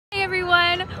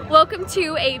everyone, welcome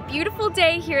to a beautiful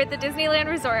day here at the Disneyland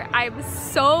Resort. I'm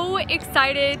so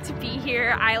excited to be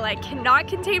here. I cannot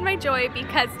contain my joy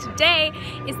because today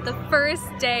is the first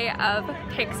day of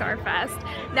Pixar Fest.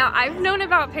 Now I've known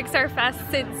about Pixar Fest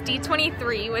since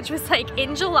D23, which was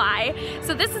in July,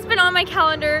 so this has been on my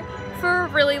calendar for a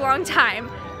really long time.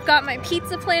 Got my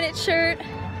Pizza Planet shirt.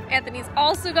 Anthony's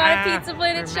also got a Pizza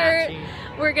Planet shirt.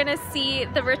 We're gonna see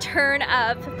the return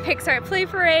of Pixar Play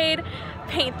Parade,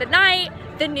 Paint the Night,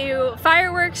 the new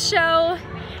fireworks show,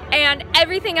 and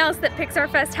everything else that Pixar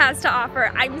Fest has to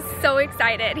offer. I'm so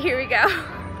excited. Here we go.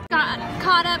 Got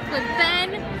caught up with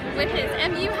Ben with his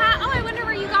MU hat. Oh, I wonder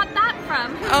where you got that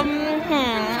from.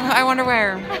 I wonder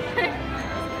where.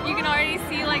 You can already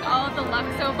see all of the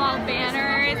Luxo Ball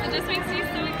banners. It just makes me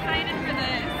so excited for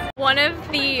this. One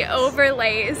of the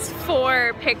overlays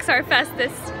for Pixar Fest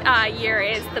this year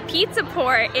is the Pizza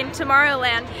Port in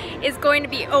Tomorrowland is going to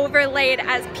be overlaid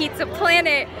as Pizza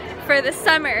Planet for the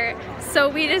summer. So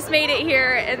we just made it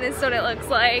here and this is what it looks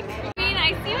like. I mean,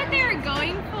 I see what they were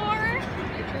going for,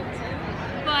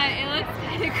 but it looks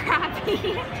kind of crappy.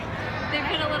 They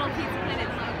put a little Pizza Planet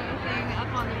logo thing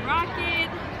up on the rocket.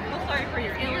 Sorry for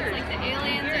your ears. It looks like the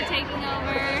aliens are taking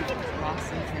over.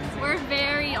 We're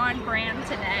very on brand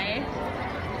today.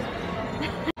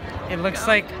 It looks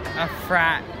like a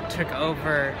frat took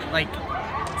over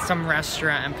some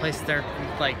restaurant and placed their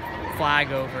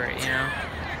flag over it, you know?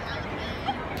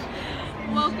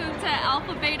 Welcome to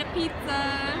Alpha Beta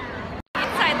Pizza.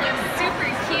 Inside looks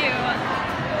super cute.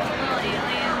 Little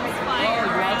aliens flying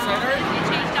around. They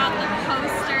changed out the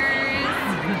posters.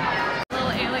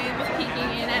 Little aliens peeking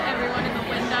in at everyone in the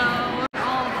window.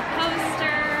 All the posters.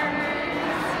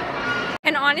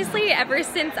 And honestly, ever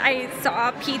since I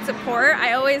saw Pizza Port,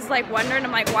 I always wondered,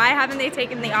 I'm why haven't they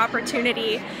taken the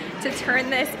opportunity to turn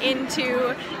this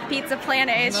into Pizza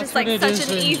Planet? It's just such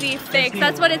an easy fix.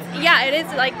 That's what it's, yeah, it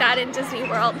is like that in Disney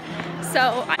World.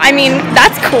 So, I mean,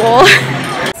 that's cool.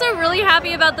 I'm also really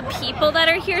happy about the people that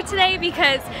are here today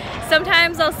because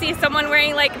sometimes I'll see someone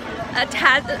wearing a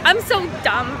I'm so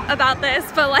dumb about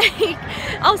this, but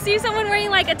I'll see someone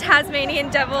wearing a Tasmanian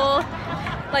Devil,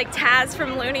 Taz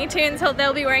from Looney Tunes, so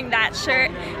they'll be wearing that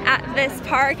shirt at this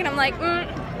park, and I'm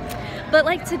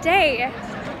but today,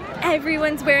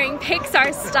 everyone's wearing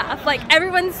Pixar stuff.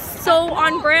 Everyone's so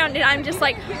on brand, and I'm just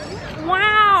wow.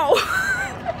 Wow.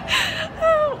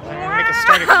 Make us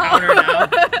start a counter now.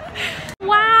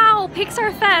 Wow,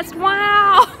 Pixar Fest,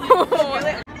 wow.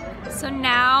 So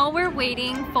now we're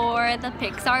waiting for the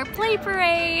Pixar Play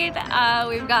Parade.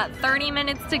 We've got 30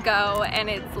 minutes to go, and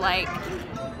it's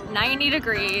 90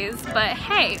 degrees, but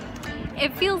hey,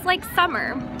 it feels like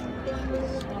summer.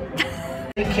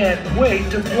 They can't wait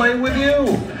to play with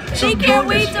you. So they can't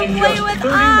wait to play with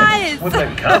us. When the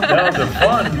countdown to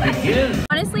fun begins.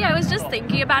 Honestly, I was just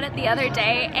thinking about it the other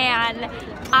day, and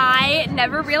I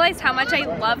never realized how much I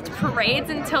loved parades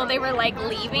until they were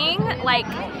leaving.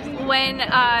 When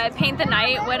Paint the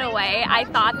Night went away, I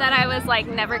thought that I was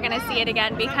never gonna see it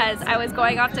again because I was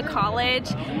going off to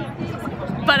college.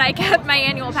 But I kept my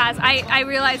annual pass. I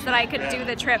realized that I could do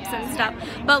the trips and stuff.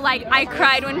 But I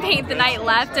cried when Paint the Night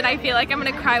left, and I feel like I'm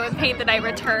gonna cry when Paint the Night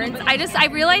returns. I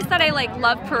realized that I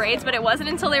loved parades, but it wasn't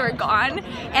until they were gone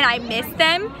and I missed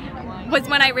them was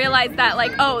when I realized that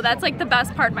oh, that's the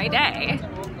best part of my day.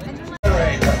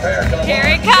 Here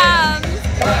it comes.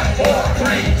 5, 4,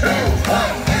 3, 2,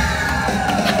 1.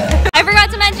 I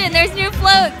forgot to mention there's new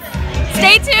floats.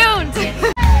 Stay tuned.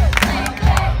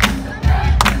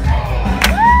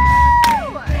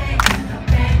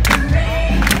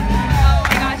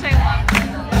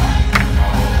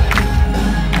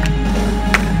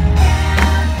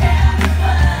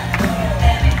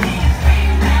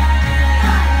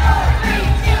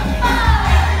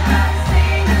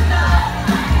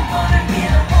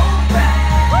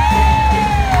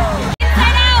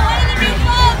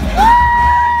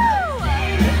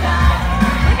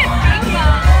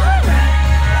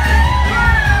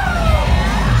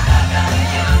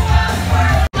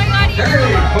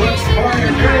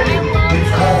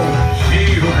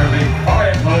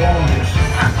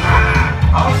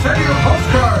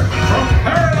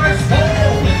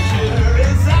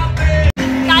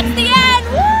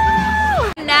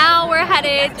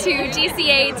 To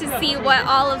GCA to see what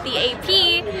all of the AP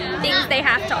things they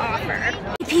have to offer.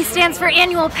 AP stands for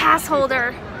Annual Pass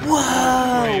Holder.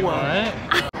 Whoa! Wait, what?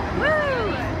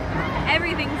 Woo!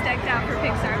 Everything's decked out for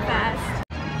Pixar Fest.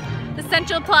 The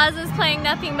Central Plaza is playing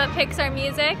nothing but Pixar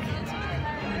music.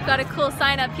 Got a cool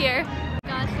sign up here.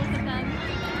 Gosh, look at them.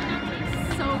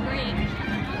 So green.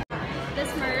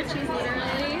 This merch is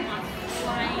literally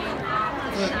flying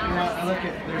off the shelves. Look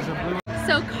at, there's a blue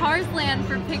So Cars Land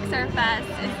for Pixar Fest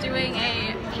is doing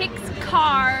a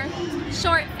Pixar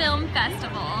short film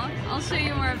festival. I'll show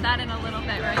you more of that in a little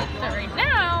bit, right? But right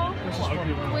now,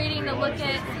 we're waiting to look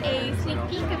at a sneak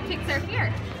peek of Pixar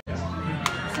Fear.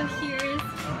 So here's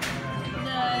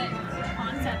the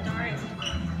concept art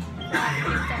for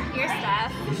Pixar Fear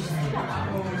stuff.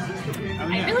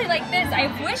 I really like this. I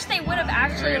wish they would have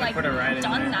actually like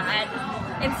done that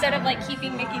instead of like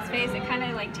keeping Mickey's face. It kind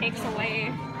of like takes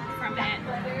away from it.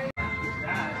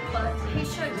 But hey, do you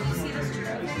see this tree?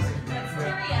 That's the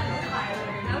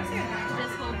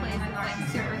this whole place is like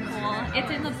super cool. It's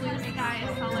in the blue sky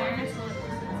color. And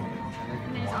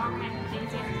there's all kinds of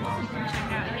things you can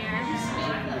check out here.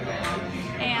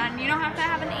 And you don't have to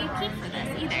have an AP for this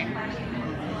either.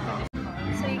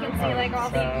 So you can see like all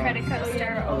the credit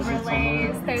coaster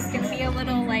overlays. There's gonna be a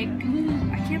little like,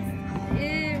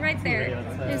 right there.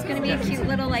 There's gonna be a cute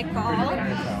little like ball,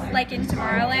 like in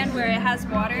Tomorrowland where it has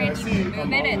water and you can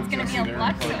move it. It's gonna be a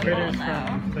Luxo ball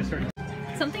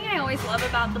though. Something I always love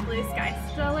about the Blue Sky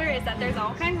Stroller is that there's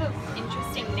all kinds of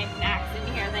interesting knickknacks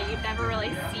in here that you'd never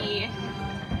really see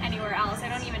anywhere else. I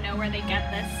don't even know where they get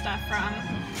this stuff from.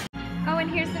 Oh, and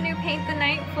here's the new Paint the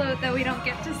Night float that we don't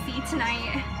get to see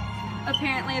tonight.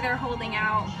 Apparently they're holding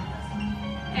out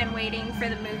and waiting for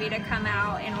the movie to come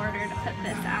out in order to put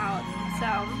this out. So,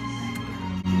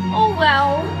 oh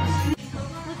well.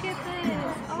 Look at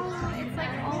this. Oh, it's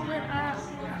like all lit up.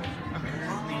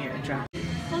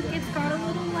 Look, it's got a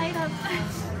little light up.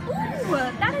 Ooh,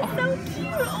 that is so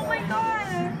cute. Oh my god.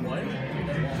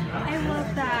 I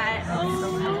love that. Oh.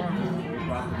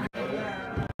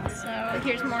 So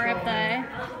here's more of the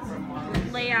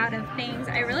layout of things.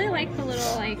 I really like the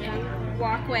little like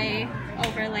walkway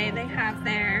overlay they have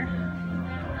there,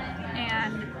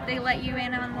 and they let you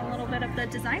in on a little bit of the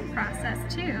design process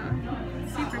too.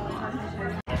 Super cool.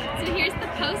 So here's the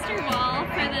poster wall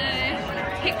for the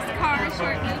Pixar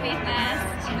Short Movie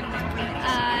Fest,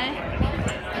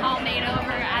 all made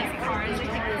over as cars. I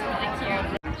think it's really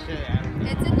cute.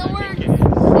 It's in the works.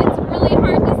 It's really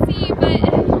hard to see, but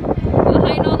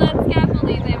behind all that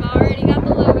scaffolding, they've already got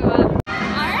the logo up.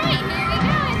 Alright, here we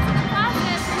go. It's the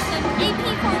process for some AP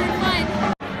quarter fun.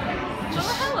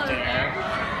 Oh, hello there.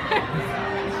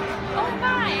 Oh,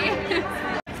 my.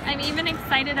 I'm even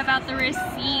excited about the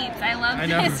receipts. I love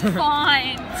this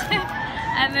font.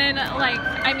 And then, like,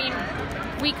 I mean,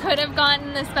 we could have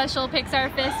gotten the special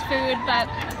Pixar Fest food, but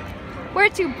we're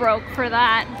too broke for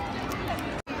that.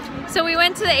 So we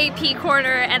went to the AP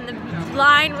quarter and the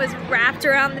line was wrapped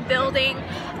around the building,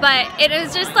 but it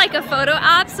was just like a photo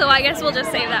op, so I guess we'll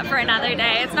just save that for another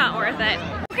day. It's not worth it.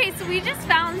 Okay, so we just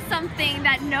found something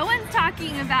that no one's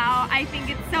talking about. I think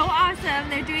it's so awesome.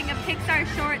 They're doing a Pixar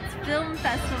Shorts Film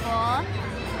Festival.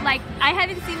 Like, I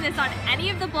haven't seen this on any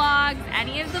of the blogs,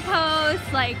 any of the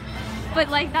posts, like, but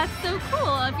like, that's so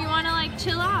cool. If you want to like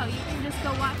chill out, you can just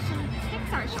go watch some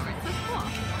Pixar shorts. That's cool.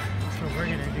 That's what we're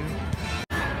gonna do.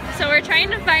 So we're trying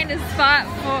to find a spot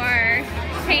for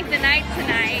Paint the Night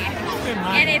tonight.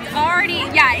 And it's already,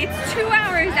 yeah, it's 2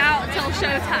 hours out till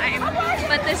showtime,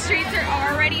 but the streets are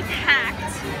already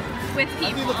packed with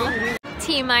people.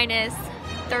 T-minus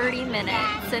 30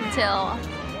 minutes until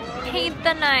Paint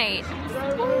the Night.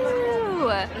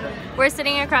 Woo! We're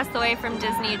sitting across the way from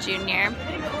Disney Junior.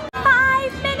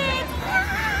 5 minutes!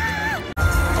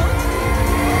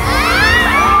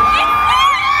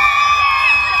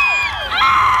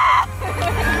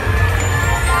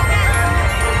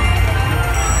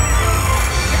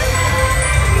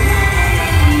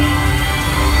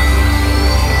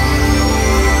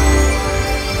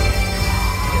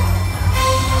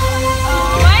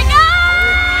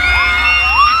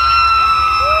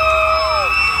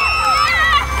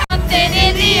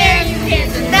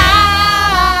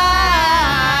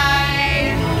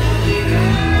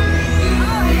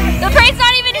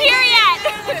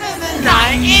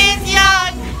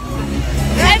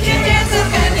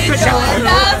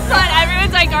 That was fun.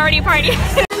 Everyone's like already partying.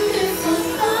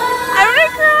 I'm gonna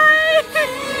cry.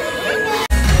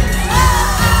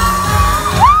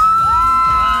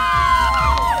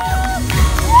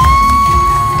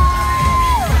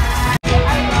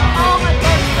 Oh my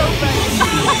god, so fun. It's so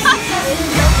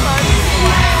fun.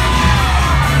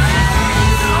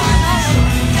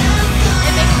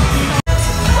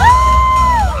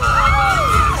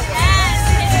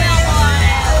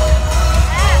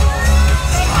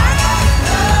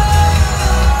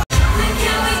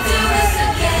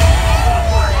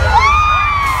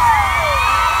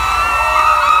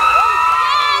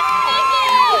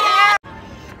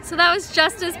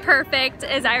 Just as perfect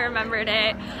as I remembered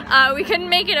it. We couldn't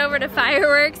make it over to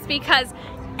fireworks because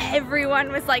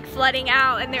everyone was like flooding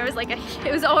out, and there was like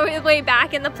it was all the way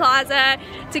back in the plaza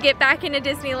to get back into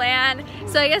Disneyland.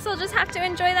 So I guess I'll just have to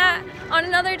enjoy that on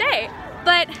another day.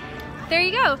 But there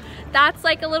you go. That's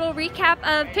like a little recap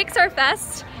of Pixar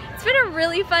Fest. It's been a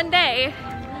really fun day,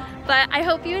 but I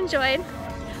hope you enjoyed.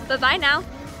 Bye-bye now.